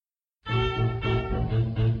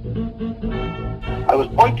I was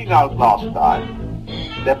pointing out last time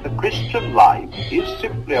that the Christian life is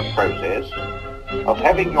simply a process of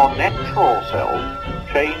having your natural self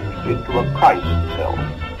changed into a Christ self.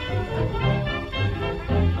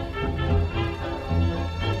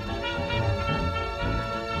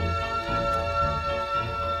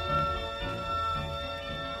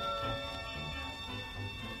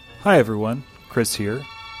 Hi everyone, Chris here.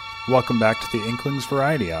 Welcome back to the Inklings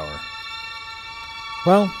Variety Hour.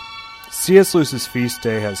 Well, C.S. Lewis's feast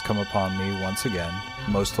day has come upon me once again,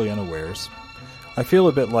 mostly unawares. I feel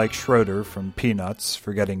a bit like Schroeder from Peanuts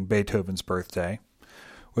forgetting Beethoven's birthday.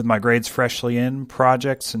 With my grades freshly in,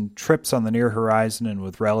 projects and trips on the near horizon, and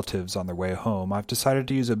with relatives on their way home, I've decided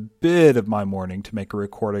to use a bit of my morning to make a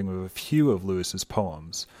recording of a few of Lewis's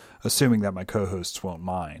poems, assuming that my co-hosts won't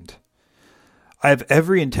mind. I have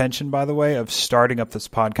every intention, by the way, of starting up this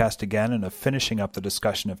podcast again and of finishing up the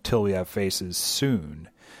discussion of Till We Have Faces soon.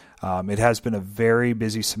 It has been a very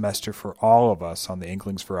busy semester for all of us on the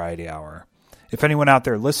Inklings Variety Hour. If anyone out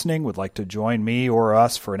there listening would like to join me or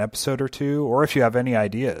us for an episode or two, or if you have any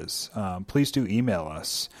ideas, please do email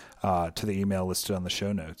us to the email listed on the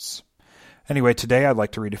show notes. Anyway, today I'd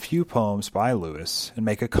like to read a few poems by Lewis and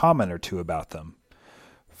make a comment or two about them.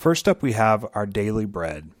 First up, we have Our Daily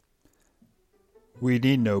Bread. We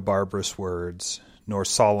need no barbarous words, nor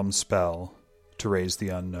solemn spell, to raise the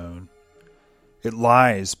unknown. It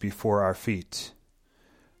lies before our feet.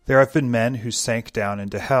 There have been men who sank down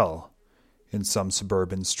into hell in some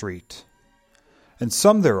suburban street. And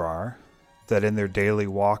some there are that in their daily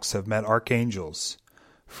walks have met archangels,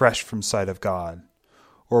 fresh from sight of God,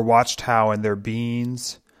 or watched how in their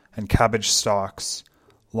beans and cabbage stalks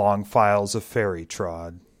long files of fairy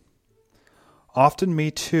trod. Often me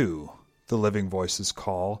too, the living voices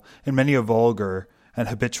call, in many a vulgar and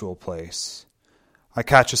habitual place. I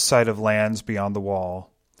catch a sight of lands beyond the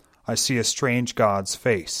wall. I see a strange God's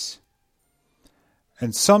face.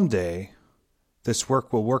 And some day this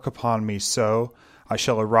work will work upon me so I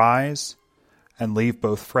shall arise and leave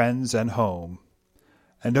both friends and home,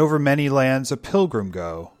 and over many lands a pilgrim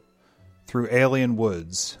go, through alien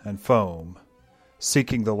woods and foam,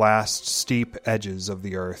 seeking the last steep edges of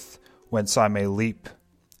the earth, whence I may leap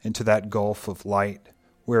into that gulf of light,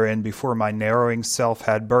 wherein before my narrowing self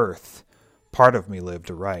had birth, part of me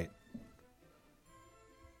lived aright.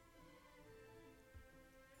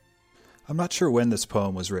 I'm not sure when this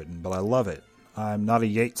poem was written, but I love it. I'm not a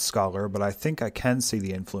Yeats scholar, but I think I can see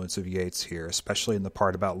the influence of Yeats here, especially in the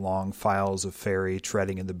part about long files of fairy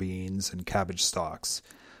treading in the beans and cabbage stalks.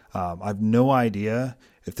 I've no idea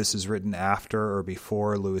if this is written after or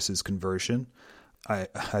before Lewis's conversion.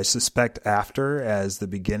 I suspect after, as the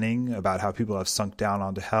beginning about how people have sunk down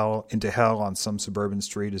into hell on some suburban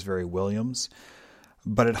street is very Williams.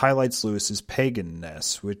 But it highlights Lewis's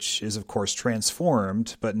paganness, which is of course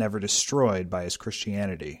transformed but never destroyed by his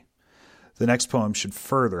Christianity. The next poem should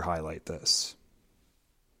further highlight this.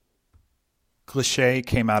 Cliche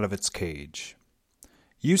Came Out of Its Cage.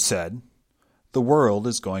 You said, the world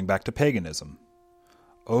is going back to paganism.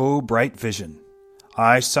 Oh, bright vision!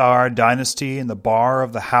 I saw our dynasty in the bar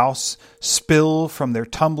of the house spill from their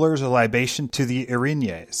tumblers a libation to the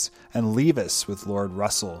Erinyes, and leave us with Lord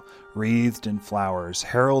Russell, wreathed in flowers,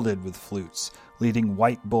 heralded with flutes, leading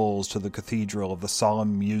white bulls to the cathedral of the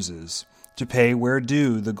solemn muses, to pay where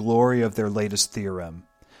due the glory of their latest theorem.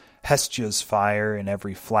 Hestia's fire in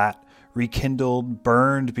every flat, rekindled,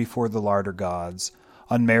 burned before the larder gods.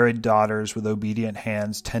 Unmarried daughters with obedient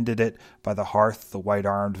hands tended it by the hearth, the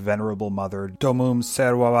white-armed venerable mother, domum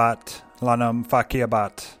servabat, lanam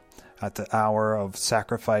faciabat. At the hour of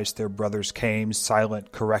sacrifice their brothers came,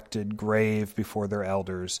 silent, corrected, grave before their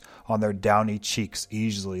elders. On their downy cheeks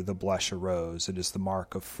easily the blush arose. It is the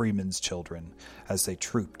mark of freemen's children, as they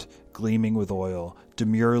trooped, gleaming with oil,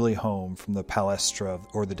 demurely home from the palestra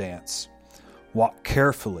or the dance. Walk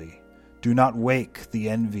carefully. Do not wake the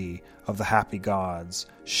envy of the happy gods.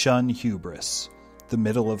 Shun hubris. The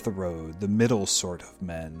middle of the road, the middle sort of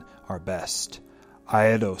men are best.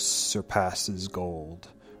 Aedos surpasses gold.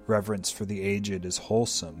 Reverence for the aged is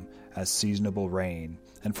wholesome as seasonable rain,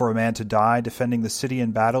 and for a man to die defending the city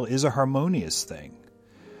in battle is a harmonious thing.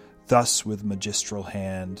 Thus with magistral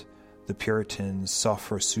hand the Puritans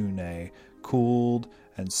sophrosyne cooled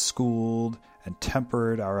and schooled and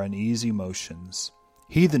tempered our uneasy motions.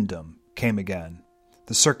 Heathendom came again,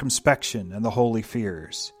 the circumspection and the holy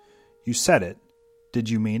fears. You said it. Did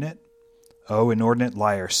you mean it? Oh, inordinate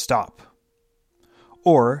liar, stop.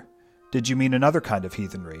 Or did you mean another kind of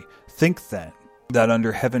heathenry? Think then that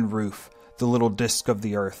under heaven roof the little disk of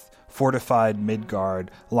the earth, fortified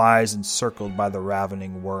Midgard, lies encircled by the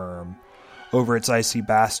ravening worm. Over its icy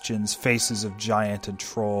bastions, faces of giant and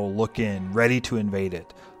troll look in, ready to invade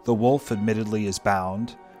it. The wolf admittedly is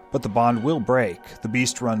bound, but the bond will break, the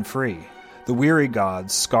beast run free. The weary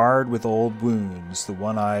gods, scarred with old wounds, the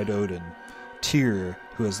one-eyed Odin, Tyr,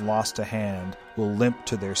 who has lost a hand, will limp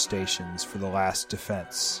to their stations for the last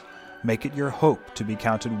defense. Make it your hope to be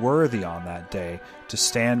counted worthy on that day, to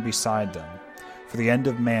stand beside them. For the end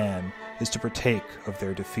of man is to partake of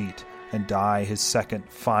their defeat, and die his second,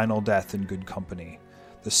 final death in good company.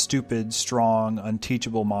 The stupid, strong,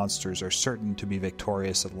 unteachable monsters are certain to be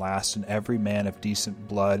victorious at last, and every man of decent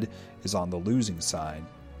blood is on the losing side.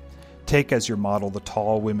 Take as your model the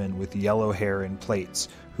tall women with yellow hair and plaits,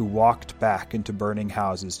 who walked back into burning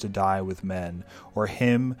houses to die with men, or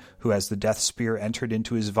him who, as the death spear entered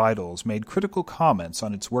into his vitals, made critical comments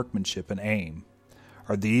on its workmanship and aim.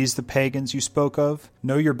 Are these the pagans you spoke of?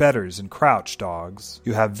 Know your betters and crouch, dogs.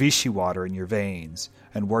 You have Vichy water in your veins,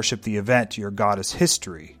 and worship the event your goddess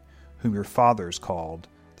History, whom your fathers called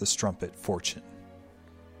the Strumpet Fortune.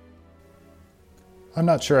 I'm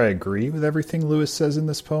not sure I agree with everything Lewis says in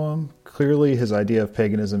this poem. Clearly, his idea of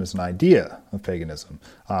paganism is an idea of paganism,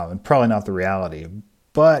 and probably not the reality.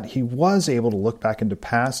 But he was able to look back into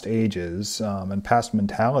past ages and past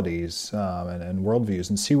mentalities and worldviews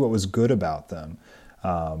and see what was good about them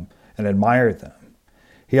and admire them.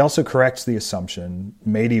 He also corrects the assumption,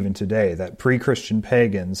 made even today, that pre-Christian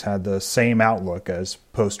pagans had the same outlook as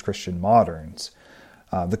post-Christian moderns.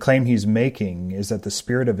 The claim he's making is that the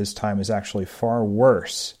spirit of his time is actually far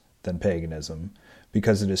worse than paganism,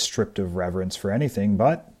 because it is stripped of reverence for anything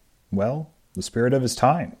but, well, the spirit of his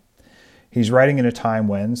time. He's writing in a time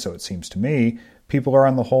when, so it seems to me, people are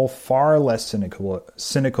on the whole far less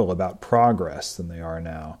cynical about progress than they are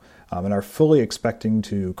now, and are fully expecting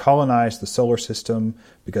to colonize the solar system,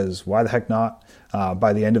 because why the heck not,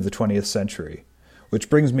 by the end of the 20th century. Which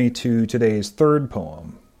brings me to today's third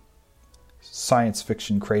poem, Science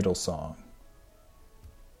Fiction Cradlesong.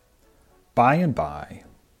 By and by,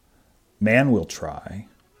 man will try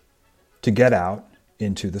to get out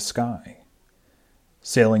into the sky,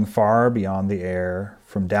 sailing far beyond the air,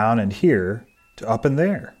 from down and here to up and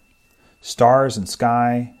there. Stars and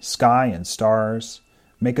sky, sky and stars,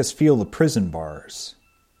 make us feel the prison bars.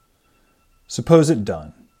 Suppose it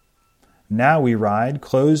done. Now we ride,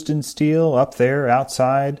 closed in steel, up there,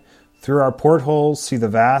 outside, through our portholes see the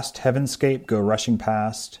vast heavenscape go rushing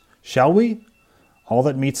past. Shall we? All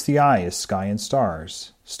that meets the eye is sky and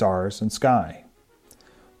stars, stars and sky.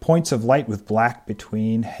 Points of light with black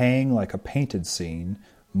between hang like a painted scene,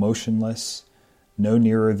 motionless, no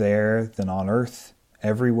nearer there than on earth,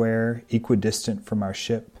 everywhere, equidistant from our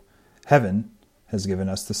ship. Heaven has given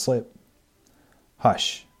us the slip.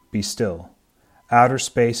 Hush, be still. Outer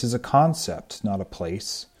space is a concept, not a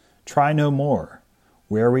place. Try no more.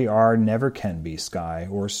 Where we are never can be sky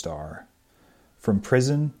or star. From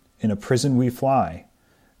prison, in a prison we fly.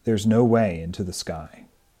 There's no way into the sky.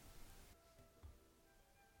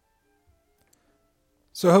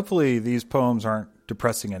 So hopefully these poems aren't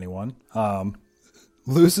depressing anyone.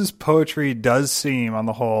 Lewis's poetry does seem, on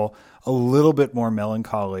the whole, a little bit more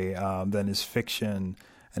melancholy than his fiction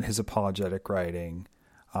and his apologetic writing.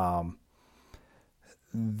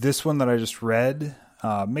 This one that I just read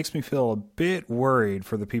makes me feel a bit worried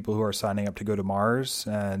for the people who are signing up to go to Mars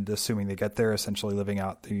and assuming they get there, essentially living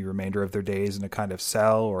out the remainder of their days in a kind of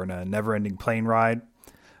cell or in a never-ending plane ride.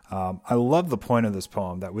 I love the point of this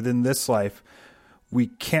poem, that within this life, we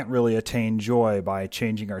can't really attain joy by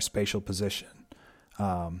changing our spatial position.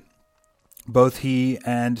 Both he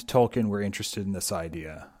and Tolkien were interested in this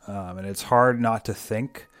idea, and it's hard not to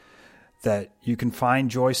think that you can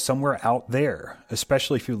find joy somewhere out there,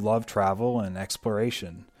 especially if you love travel and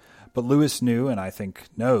exploration. But Lewis knew, and I think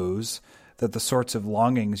knows, that the sorts of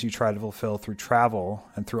longings you try to fulfill through travel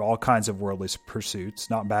and through all kinds of worldly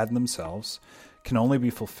pursuits, not bad in themselves, can only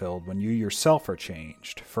be fulfilled when you yourself are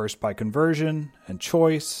changed, first by conversion and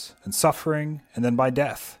choice and suffering, and then by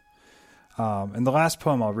death. And the last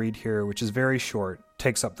poem I'll read here, which is very short,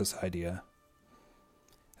 takes up this idea.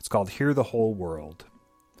 It's called Hear the Whole World.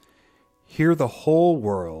 Hear the whole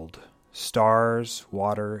world, stars,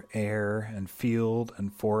 water, air, and field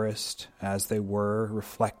and forest, as they were,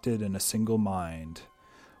 reflected in a single mind,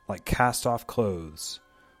 like cast-off clothes,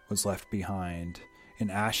 was left behind, in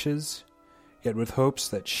ashes, yet with hopes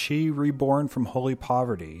that she, reborn from holy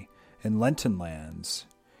poverty, in Lenten lands,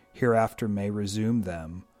 hereafter may resume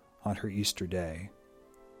them on her Easter day.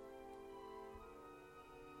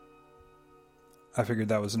 I figured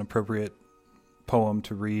that was an appropriate poem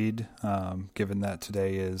to read, given that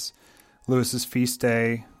today is Lewis's feast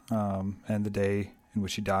day and the day in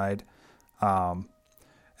which he died. And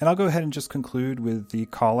And I'll go ahead and just conclude with the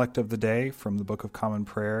collect of the day from the Book of Common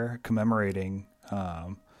Prayer commemorating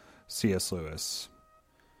C.S. Lewis.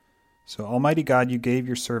 So, Almighty God, you gave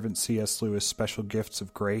your servant C.S. Lewis special gifts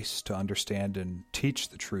of grace to understand and teach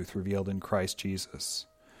the truth revealed in Christ Jesus.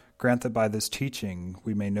 Grant that by this teaching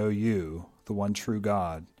we may know you, the one true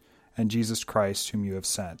God, and Jesus Christ whom you have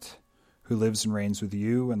sent, who lives and reigns with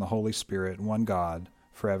you and the Holy Spirit, one God,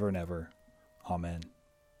 forever and ever. Amen.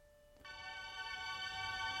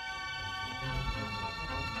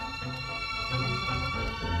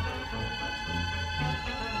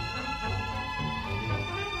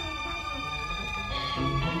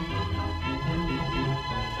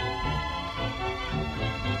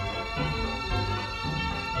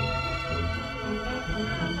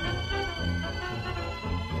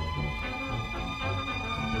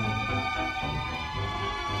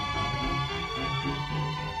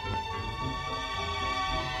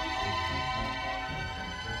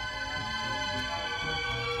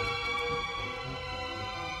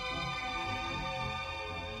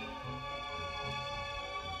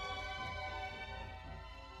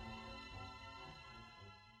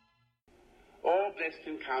 All blessed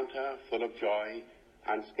encounter full of joy,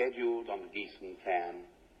 unscheduled on the decent plan,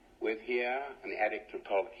 with here an addict to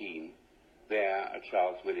Tolkien, there a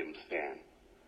Charles Williams fan.